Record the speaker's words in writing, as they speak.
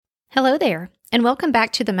Hello there, and welcome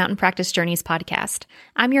back to the Mountain Practice Journeys podcast.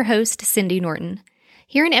 I'm your host, Cindy Norton.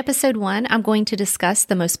 Here in episode 1, I'm going to discuss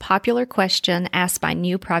the most popular question asked by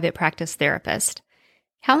new private practice therapists.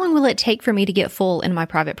 How long will it take for me to get full in my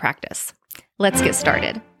private practice? Let's get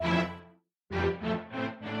started.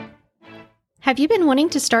 Have you been wanting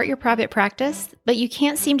to start your private practice, but you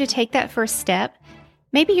can't seem to take that first step?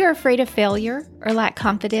 Maybe you're afraid of failure or lack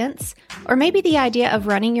confidence, or maybe the idea of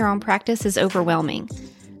running your own practice is overwhelming.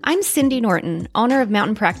 I'm Cindy Norton, owner of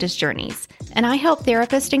Mountain Practice Journeys, and I help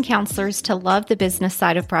therapists and counselors to love the business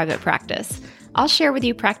side of private practice. I'll share with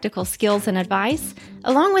you practical skills and advice,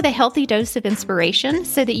 along with a healthy dose of inspiration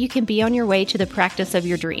so that you can be on your way to the practice of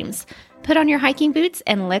your dreams. Put on your hiking boots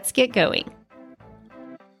and let's get going.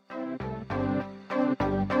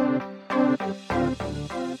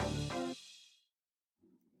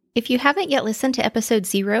 If you haven't yet listened to episode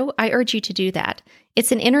 0, I urge you to do that.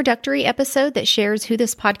 It's an introductory episode that shares who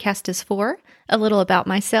this podcast is for, a little about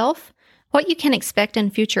myself, what you can expect in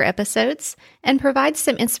future episodes, and provides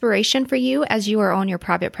some inspiration for you as you are on your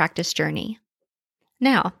private practice journey.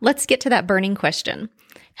 Now, let's get to that burning question.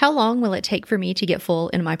 How long will it take for me to get full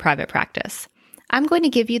in my private practice? I'm going to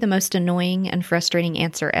give you the most annoying and frustrating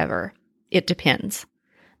answer ever. It depends.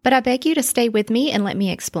 But I beg you to stay with me and let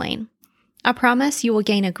me explain. I promise you will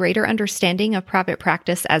gain a greater understanding of private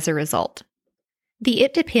practice as a result. The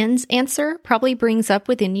 "it depends" answer probably brings up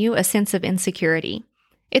within you a sense of insecurity.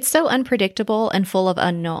 It's so unpredictable and full of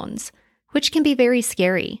unknowns, which can be very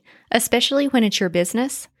scary, especially when it's your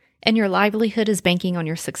business and your livelihood is banking on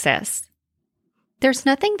your success. There's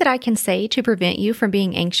nothing that I can say to prevent you from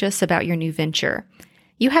being anxious about your new venture.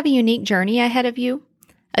 You have a unique journey ahead of you,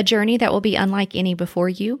 a journey that will be unlike any before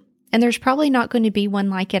you, and there's probably not going to be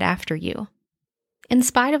one like it after you. In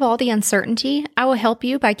spite of all the uncertainty, I will help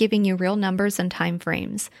you by giving you real numbers and time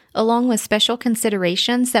frames, along with special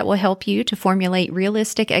considerations that will help you to formulate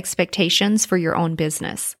realistic expectations for your own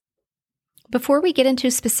business. Before we get into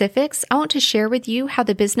specifics, I want to share with you how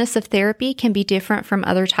the business of therapy can be different from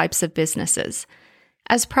other types of businesses.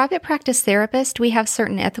 As private practice therapists, we have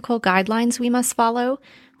certain ethical guidelines we must follow,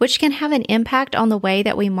 which can have an impact on the way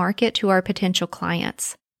that we market to our potential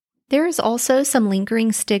clients. There is also some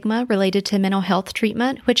lingering stigma related to mental health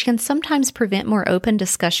treatment, which can sometimes prevent more open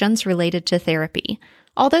discussions related to therapy,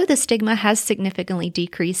 although the stigma has significantly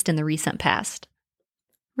decreased in the recent past.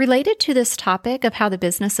 Related to this topic of how the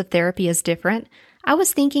business of therapy is different, I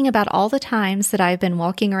was thinking about all the times that I have been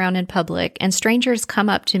walking around in public and strangers come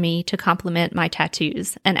up to me to compliment my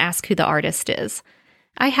tattoos and ask who the artist is.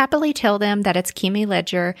 I happily tell them that it's Kimi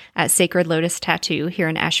Ledger at Sacred Lotus Tattoo here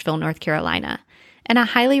in Asheville, North Carolina. And I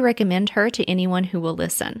highly recommend her to anyone who will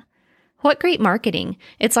listen. What great marketing!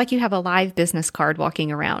 It's like you have a live business card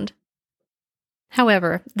walking around.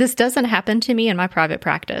 However, this doesn't happen to me in my private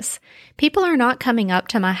practice. People are not coming up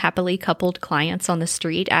to my happily coupled clients on the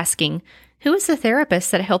street asking, "Who is the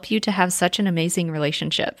therapist that helped you to have such an amazing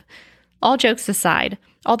relationship?" All jokes aside,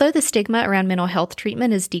 although the stigma around mental health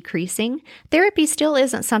treatment is decreasing, therapy still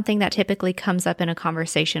isn't something that typically comes up in a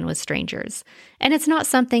conversation with strangers. And it's not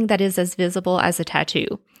something that is as visible as a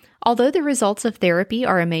tattoo. Although the results of therapy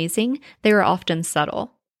are amazing, they are often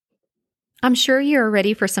subtle. I'm sure you're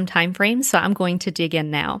ready for some time frames, so I'm going to dig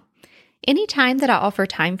in now. Anytime that I offer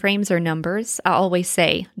time frames or numbers, I always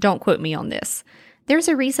say, "Don't quote me on this." There's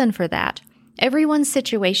a reason for that. Everyone's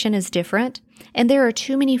situation is different, and there are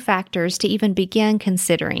too many factors to even begin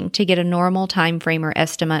considering to get a normal time frame or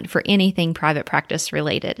estimate for anything private practice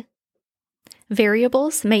related.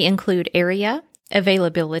 Variables may include area,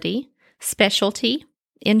 availability, specialty,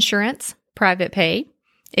 insurance, private pay,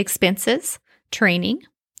 expenses, training,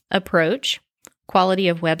 approach, quality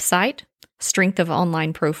of website, strength of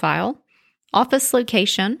online profile, office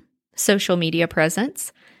location, social media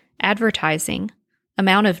presence, advertising,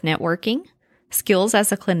 amount of networking, skills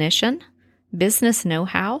as a clinician, business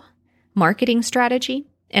know-how, marketing strategy,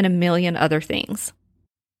 and a million other things.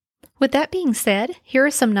 With that being said, here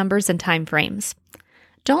are some numbers and time frames.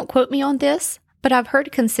 Don't quote me on this, but I've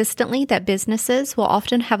heard consistently that businesses will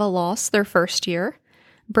often have a loss their first year,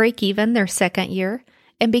 break even their second year,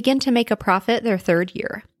 and begin to make a profit their third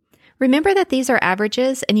year. Remember that these are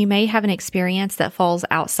averages, and you may have an experience that falls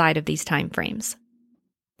outside of these time frames.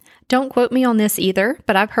 Don't quote me on this either,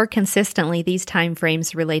 but I've heard consistently these time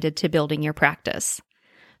frames related to building your practice.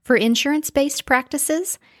 For insurance-based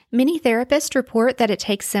practices, many therapists report that it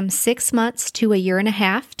takes them 6 months to a year and a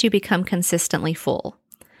half to become consistently full.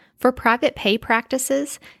 For private pay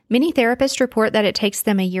practices, many therapists report that it takes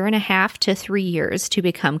them a year and a half to 3 years to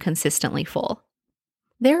become consistently full.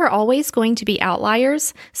 There are always going to be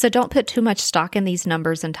outliers, so don't put too much stock in these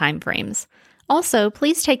numbers and time frames. Also,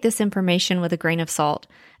 please take this information with a grain of salt.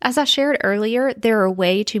 As I shared earlier, there are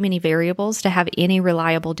way too many variables to have any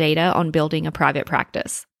reliable data on building a private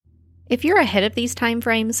practice. If you're ahead of these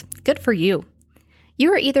timeframes, good for you.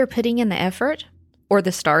 You are either putting in the effort, or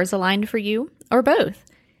the stars aligned for you, or both.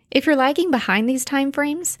 If you're lagging behind these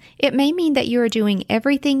timeframes, it may mean that you are doing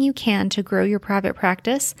everything you can to grow your private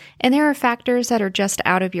practice, and there are factors that are just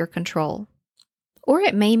out of your control. Or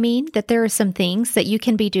it may mean that there are some things that you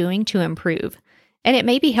can be doing to improve, and it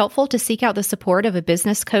may be helpful to seek out the support of a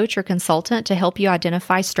business coach or consultant to help you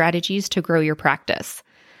identify strategies to grow your practice.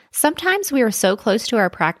 Sometimes we are so close to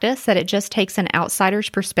our practice that it just takes an outsider's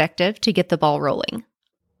perspective to get the ball rolling.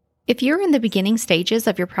 If you're in the beginning stages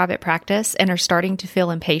of your private practice and are starting to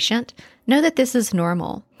feel impatient, know that this is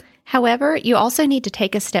normal. However, you also need to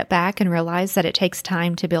take a step back and realize that it takes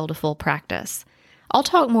time to build a full practice. I'll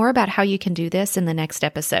talk more about how you can do this in the next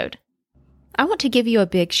episode. I want to give you a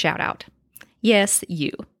big shout out. Yes,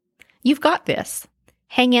 you. You've got this.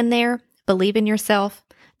 Hang in there, believe in yourself,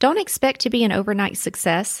 don't expect to be an overnight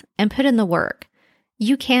success, and put in the work.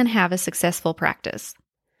 You can have a successful practice.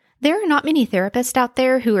 There are not many therapists out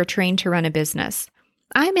there who are trained to run a business.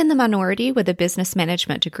 I'm in the minority with a business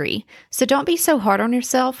management degree, so don't be so hard on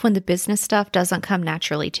yourself when the business stuff doesn't come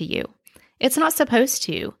naturally to you. It's not supposed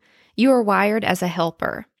to. You are wired as a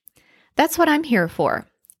helper. That's what I'm here for.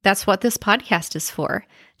 That's what this podcast is for,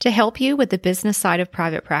 to help you with the business side of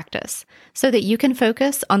private practice, so that you can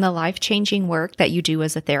focus on the life-changing work that you do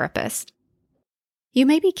as a therapist. You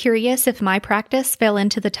may be curious if my practice fell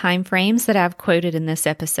into the time frames that I've quoted in this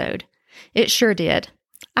episode. It sure did.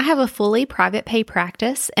 I have a fully private pay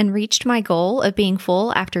practice and reached my goal of being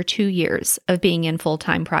full after 2 years of being in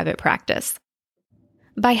full-time private practice.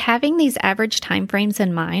 By having these average timeframes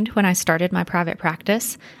in mind when I started my private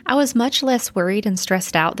practice, I was much less worried and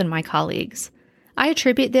stressed out than my colleagues. I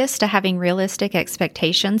attribute this to having realistic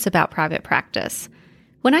expectations about private practice.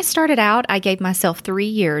 When I started out, I gave myself 3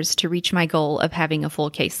 years to reach my goal of having a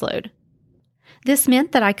full caseload. This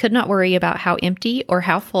meant that I could not worry about how empty or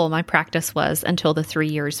how full my practice was until the 3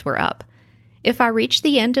 years were up. If I reached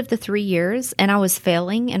the end of the 3 years and I was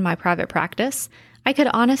failing in my private practice, I could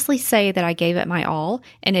honestly say that I gave it my all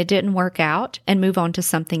and it didn't work out and move on to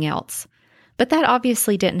something else. But that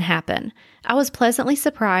obviously didn't happen. I was pleasantly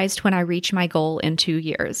surprised when I reached my goal in 2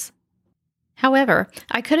 years. However,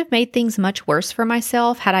 I could have made things much worse for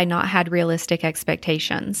myself had I not had realistic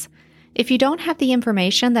expectations. If you don't have the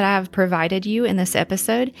information that I have provided you in this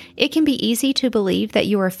episode, it can be easy to believe that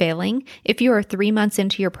you are failing if you are 3 months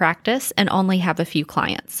into your practice and only have a few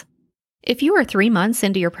clients. If you are 3 months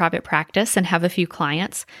into your private practice and have a few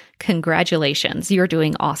clients, congratulations, you're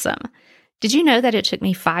doing awesome. Did you know that it took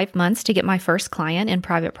me 5 months to get my first client in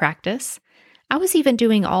private practice? I was even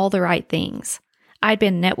doing all the right things. I'd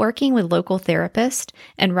been networking with local therapists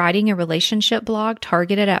and writing a relationship blog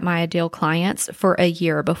targeted at my ideal clients for a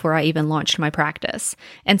year before I even launched my practice,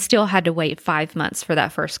 and still had to wait 5 months for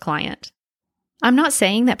that first client. I'm not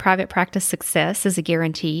saying that private practice success is a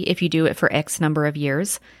guarantee if you do it for X number of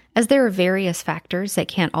years, as there are various factors that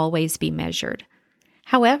can't always be measured.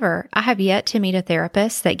 However, I have yet to meet a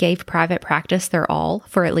therapist that gave private practice their all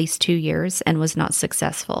for at least 2 years and was not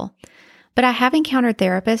successful. But I have encountered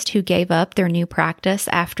therapists who gave up their new practice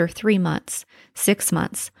after 3 months, 6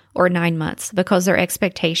 months, or 9 months because their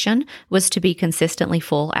expectation was to be consistently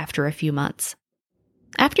full after a few months.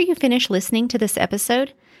 After you finish listening to this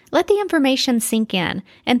episode, let the information sink in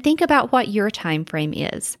and think about what your time frame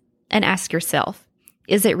is, and ask yourself,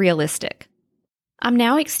 is it realistic? I'm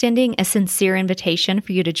now extending a sincere invitation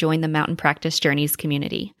for you to join the Mountain Practice Journeys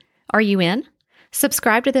community. Are you in?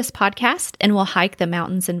 Subscribe to this podcast and we'll hike the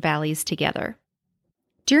mountains and valleys together.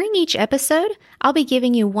 During each episode, I'll be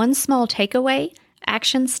giving you one small takeaway,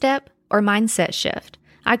 action step, or mindset shift.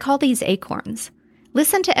 I call these acorns.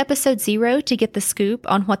 Listen to episode 0 to get the scoop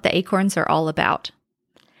on what the acorns are all about.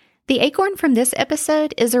 The acorn from this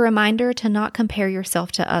episode is a reminder to not compare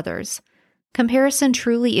yourself to others. Comparison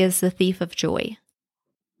truly is the thief of joy.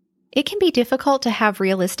 It can be difficult to have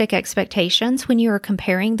realistic expectations when you are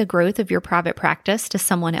comparing the growth of your private practice to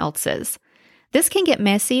someone else's. This can get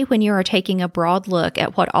messy when you are taking a broad look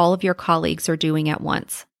at what all of your colleagues are doing at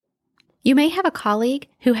once. You may have a colleague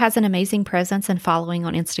who has an amazing presence and following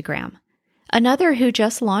on Instagram, another who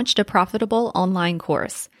just launched a profitable online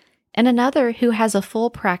course, and another who has a full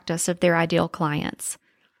practice of their ideal clients.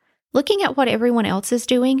 Looking at what everyone else is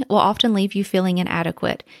doing will often leave you feeling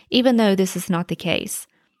inadequate, even though this is not the case.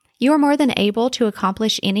 You are more than able to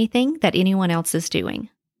accomplish anything that anyone else is doing.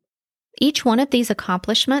 Each one of these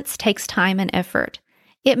accomplishments takes time and effort.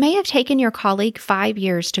 It may have taken your colleague 5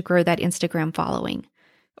 years to grow that Instagram following,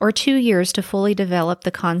 or 2 years to fully develop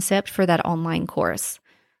the concept for that online course,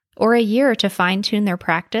 or a year to fine-tune their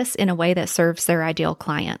practice in a way that serves their ideal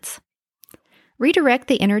clients. Redirect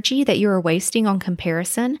the energy that you are wasting on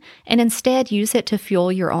comparison and instead use it to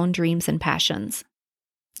fuel your own dreams and passions.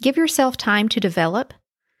 Give yourself time to develop.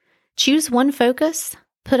 Choose one focus,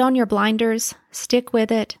 put on your blinders, stick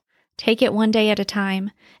with it, take it one day at a time,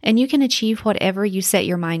 and you can achieve whatever you set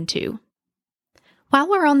your mind to. While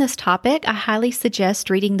we're on this topic, I highly suggest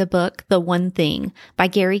reading the book The One Thing by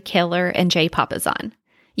Gary Keller and Jay Papasan.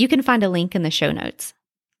 You can find a link in the show notes.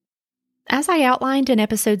 As I outlined in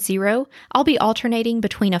episode 0, I'll be alternating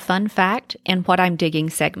between a fun fact and what I'm digging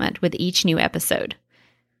segment with each new episode.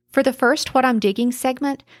 For the first What I'm Digging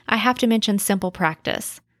segment, I have to mention Simple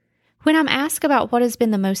Practice. When I'm asked about what has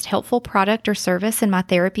been the most helpful product or service in my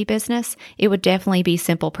therapy business, it would definitely be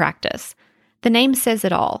Simple Practice. The name says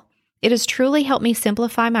it all. It has truly helped me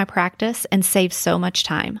simplify my practice and save so much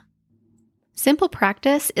time. Simple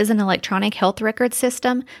Practice is an electronic health record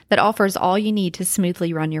system that offers all you need to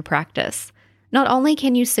smoothly run your practice. Not only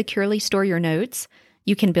can you securely store your notes,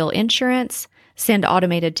 you can bill insurance, send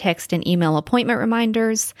automated text and email appointment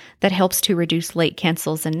reminders that helps to reduce late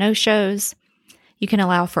cancels and no-shows. You can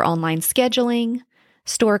allow for online scheduling,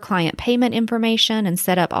 store client payment information and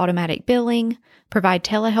set up automatic billing, provide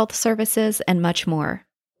telehealth services, and much more.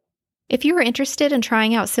 If you are interested in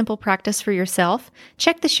trying out Simple Practice for yourself,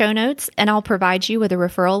 check the show notes and I'll provide you with a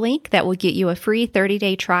referral link that will get you a free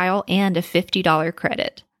 30-day trial and a $50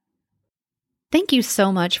 credit. Thank you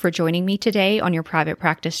so much for joining me today on your private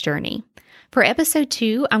practice journey. For episode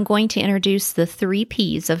 2, I'm going to introduce the 3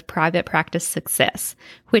 P's of private practice success,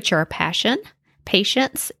 which are passion,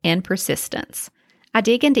 patience, and persistence. I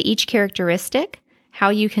dig into each characteristic, how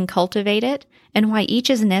you can cultivate it, and why each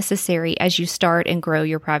is necessary as you start and grow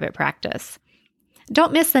your private practice.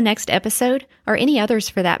 Don't miss the next episode, or any others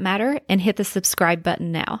for that matter, and hit the subscribe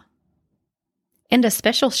button now. And a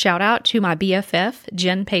special shout out to my BFF,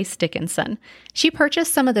 Jen Pace Dickinson. She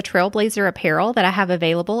purchased some of the Trailblazer apparel that I have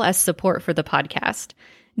available as support for the podcast.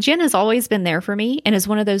 Jen has always been there for me and is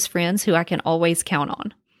one of those friends who I can always count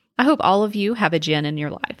on. I hope all of you have a Jen in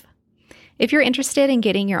your life. If you're interested in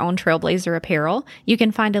getting your own Trailblazer apparel, you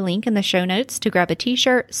can find a link in the show notes to grab a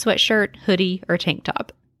t-shirt, sweatshirt, hoodie, or tank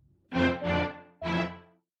top.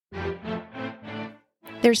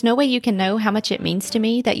 There's no way you can know how much it means to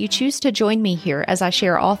me that you choose to join me here as I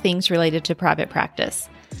share all things related to private practice.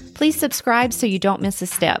 Please subscribe so you don't miss a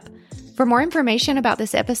step. For more information about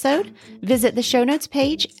this episode, visit the show notes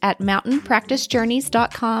page at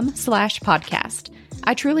mountainpracticejourneys.com/podcast.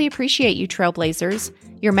 I truly appreciate you, Trailblazers.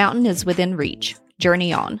 Your mountain is within reach.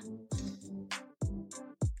 Journey on.